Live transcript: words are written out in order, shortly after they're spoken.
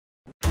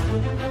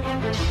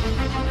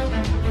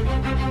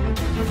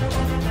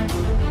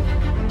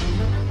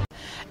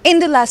In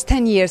the last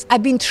 10 years,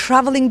 I've been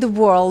traveling the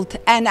world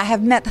and I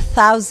have met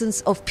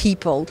thousands of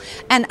people,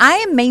 and I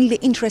am mainly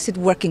interested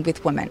working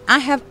with women. I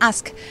have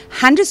asked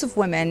hundreds of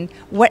women,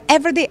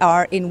 wherever they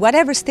are, in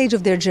whatever stage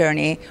of their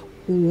journey,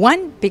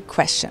 one big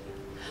question.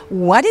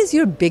 What is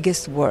your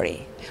biggest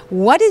worry?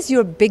 What is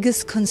your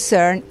biggest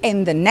concern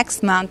in the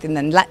next month, in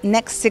the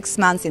next 6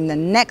 months, in the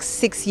next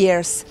 6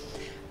 years?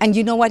 And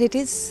you know what it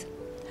is?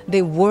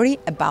 They worry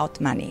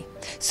about money.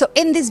 So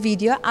in this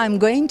video, I'm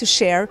going to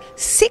share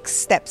 6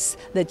 steps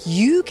that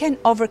you can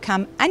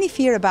overcome any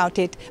fear about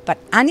it, but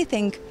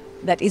anything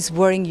that is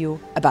worrying you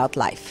about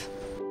life.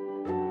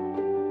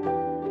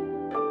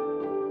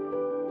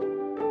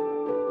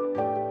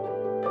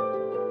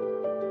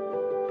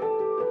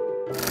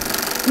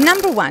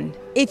 Number 1,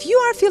 if you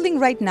are feeling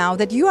right now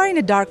that you are in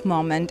a dark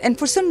moment and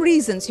for some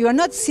reasons you are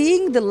not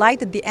seeing the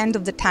light at the end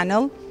of the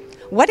tunnel,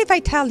 what if I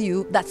tell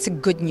you that's a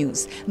good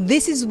news?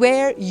 This is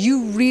where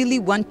you really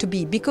want to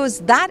be, because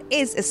that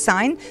is a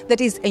sign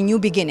that is a new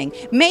beginning.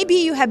 Maybe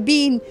you have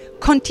been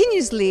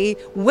continuously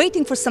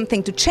waiting for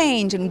something to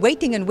change and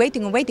waiting and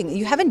waiting and waiting.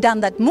 You haven't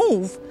done that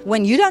move.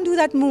 When you don't do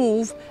that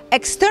move,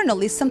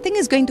 externally something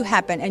is going to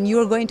happen and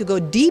you're going to go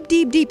deep,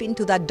 deep, deep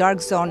into that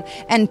dark zone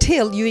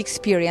until you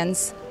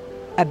experience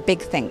a big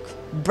thing,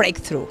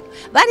 breakthrough.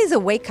 That is a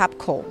wake-up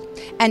call.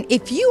 And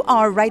if you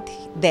are right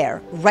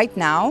there, right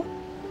now,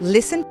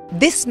 listen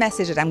this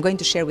message that I'm going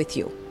to share with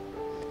you.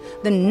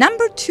 The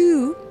number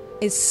 2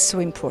 is so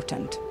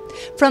important.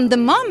 From the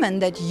moment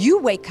that you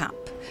wake up,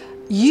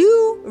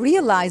 you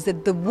realize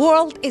that the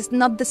world is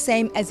not the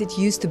same as it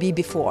used to be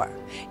before.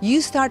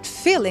 You start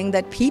feeling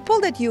that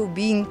people that you've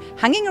been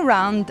hanging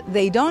around,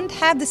 they don't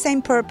have the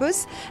same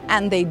purpose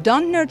and they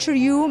don't nurture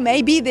you.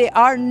 Maybe they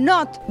are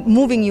not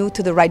moving you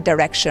to the right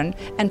direction.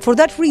 And for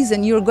that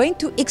reason, you're going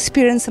to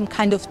experience some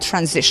kind of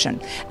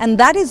transition. And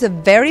that is a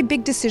very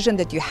big decision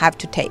that you have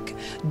to take.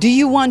 Do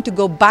you want to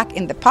go back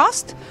in the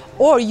past,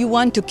 or you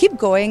want to keep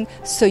going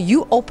so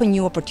you open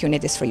new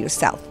opportunities for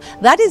yourself?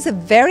 That is a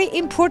very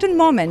important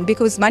moment,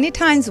 because many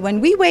times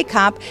when we wake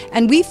up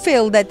and we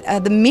feel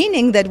that the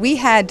meaning that we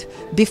had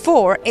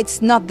before,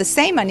 it's not the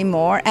same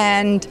anymore,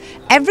 and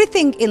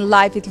everything in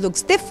life, it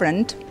looks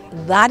different,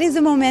 that is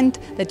a moment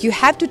that you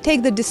have to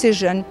take the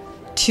decision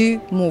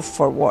to move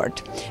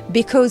forward.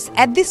 Because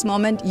at this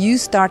moment you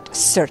start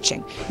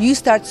searching. You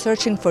start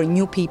searching for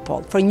new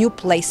people, for new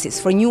places,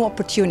 for new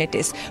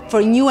opportunities,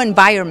 for a new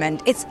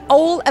environment. It's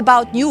all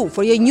about you,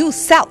 for your new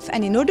self.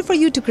 And in order for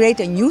you to create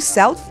a new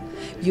self,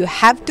 you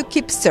have to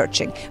keep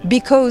searching,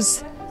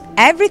 because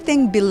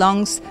everything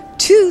belongs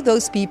to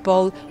those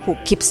people who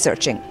keep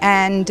searching.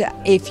 And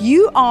if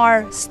you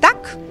are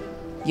stuck,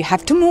 you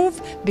have to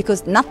move,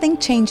 because nothing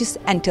changes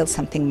until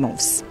something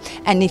moves.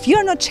 And if you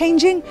are not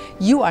changing,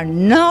 you are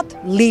not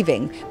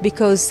living,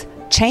 because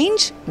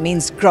change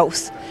means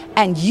growth.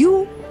 And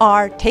you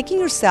are taking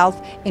yourself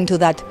into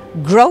that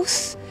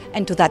growth,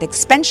 into that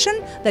expansion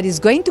that is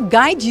going to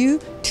guide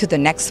you to the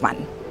next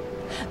one.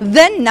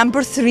 Then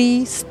number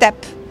 3 step,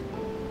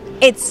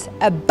 it's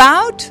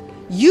about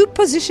you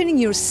positioning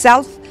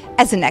yourself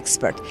as an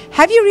expert.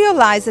 Have you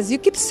realized, as you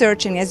keep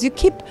searching, as you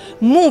keep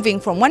moving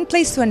from one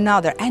place to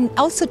another, and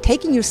also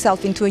taking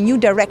yourself into a new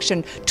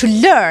direction to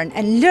learn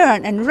and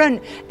learn and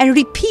run and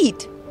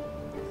repeat,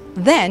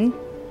 then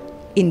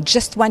in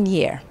just 1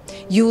 year,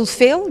 you will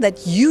feel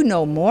that you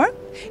know more,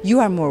 you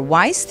are more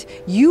wise,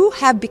 you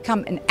have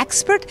become an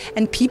expert,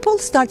 and people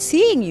start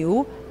seeing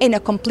you in a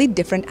complete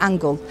different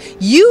angle.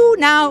 You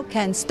now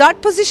can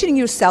start positioning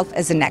yourself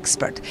as an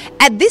expert.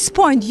 At this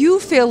point, you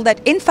feel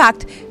that, in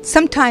fact,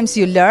 sometimes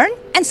you learn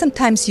and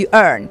sometimes you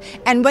earn.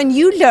 And when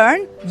you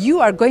learn, you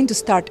are going to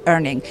start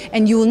earning.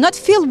 And you will not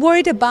feel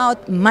worried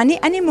about money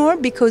anymore,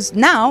 because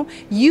now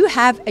you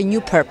have a new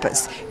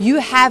purpose.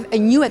 You have a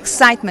new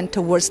excitement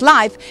towards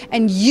life,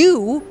 and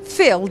you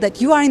feel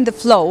that you are in the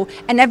flow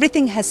and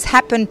everything has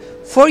happened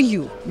for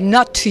you,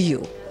 not to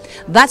you.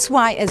 That's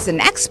why, as an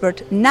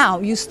expert, now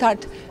you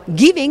start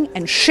giving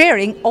and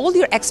sharing all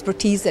your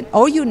expertise and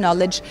all your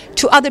knowledge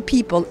to other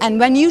people. And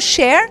when you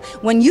share,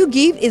 when you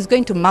give, it's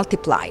going to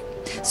multiply.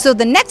 So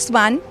the next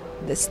one,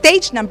 the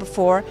stage number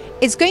 4,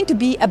 is going to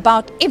be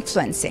about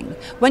influencing.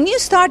 When you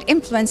start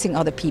influencing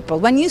other people,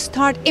 when you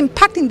start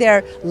impacting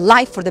their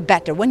life for the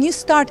better, when you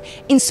start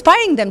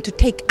inspiring them to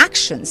take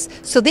actions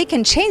so they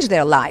can change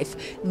their life,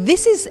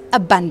 this is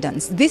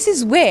abundance. This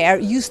is where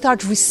you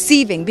start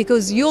receiving,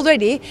 because you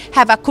already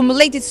have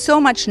accumulated so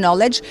much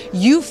knowledge.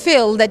 You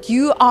feel that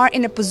you are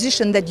in a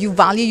position that you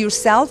value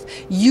yourself.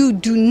 You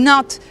do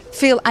not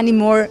feel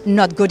anymore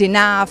not good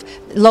enough,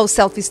 low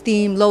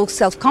self-esteem, low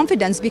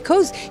self-confidence,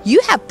 because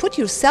you have put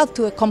yourself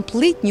to a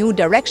complete new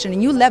direction, a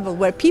new level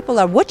where people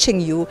are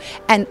watching you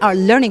and are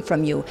learning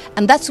from you.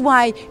 And that's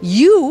why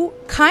you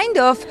kind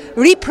of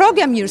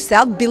reprogram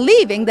yourself,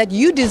 believing that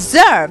you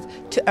deserve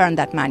to earn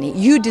that money.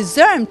 You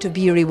deserve to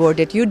be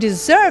rewarded. You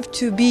deserve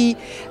to be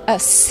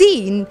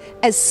seen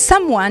as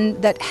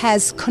someone that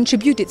has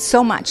contributed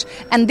so much.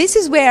 And this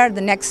is where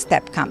the next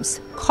step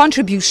comes: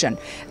 contribution.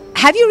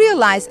 Have you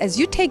realized as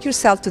you take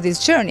yourself to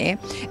this journey,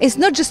 it's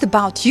not just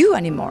about you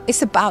anymore,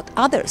 it's about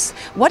others.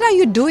 What are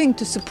you doing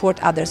to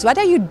support others? What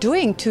are you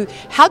doing to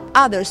help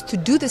others to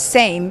do the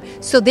same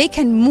so they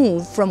can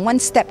move from one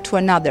step to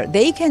another?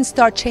 They can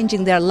start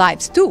changing their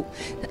lives too.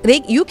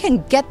 You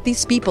can get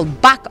these people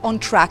back on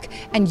track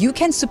and you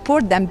can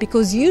support them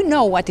because you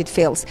know what it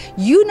feels.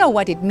 You know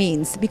what it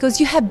means because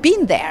you have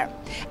been there.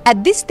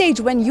 At this stage,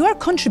 when you are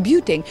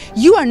contributing,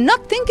 you are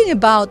not thinking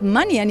about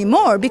money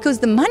anymore because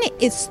the money,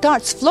 it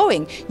starts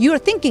flowing. You are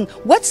thinking,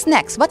 what's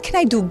next? What can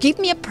I do? Give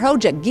me a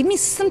project. Give me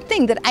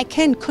something that I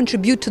can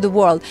contribute to the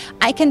world.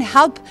 I can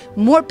help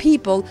more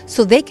people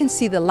so they can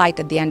see the light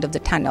at the end of the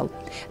tunnel.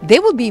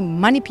 There will be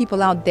many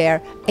people out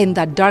there in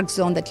that dark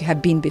zone that you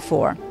have been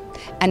before.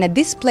 And at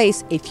this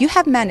place, if you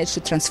have managed to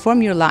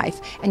transform your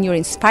life and you're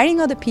inspiring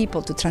other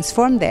people to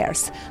transform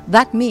theirs,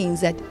 that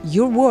means that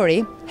your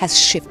worry has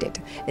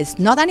shifted. It's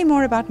not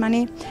anymore about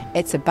money.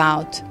 It's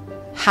about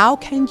how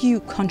can you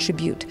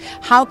contribute?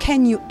 How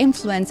can you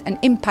influence and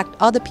impact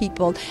other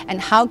people? And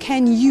how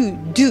can you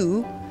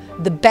do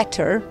the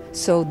better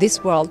so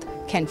this world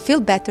can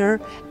feel better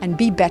and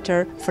be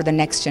better for the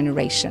next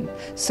generation.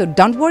 So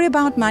don't worry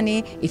about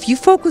money. If you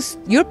focus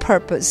your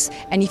purpose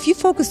and if you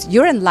focus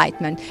your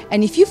enlightenment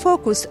and if you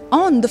focus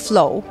on the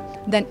flow,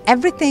 then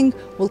everything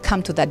will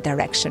come to that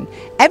direction.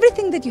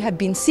 Everything that you have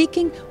been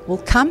seeking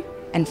will come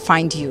and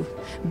find you.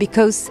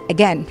 Because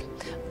again,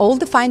 all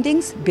the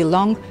findings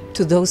belong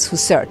to those who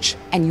search.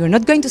 And you're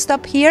not going to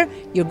stop here.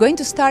 You're going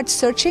to start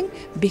searching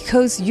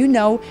because you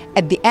know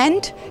at the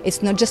end,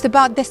 it's not just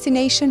about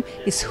destination,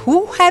 it's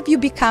who have you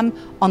become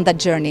on that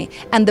journey.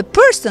 And the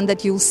person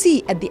that you'll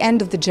see at the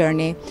end of the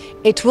journey,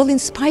 it will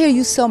inspire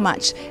you so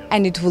much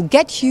and it will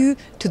get you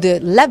to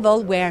the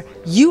level where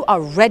you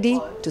are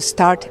ready to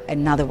start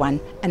another one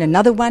and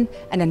another one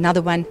and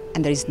another one,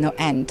 and there is no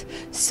end.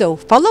 So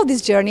follow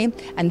this journey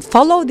and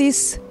follow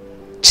this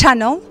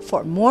channel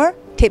for more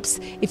tips.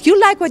 If you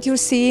like what you're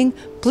seeing,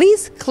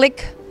 please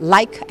click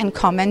like and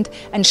comment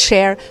and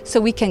share so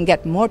we can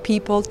get more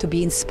people to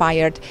be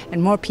inspired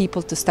and more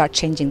people to start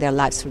changing their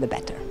lives for the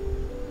better.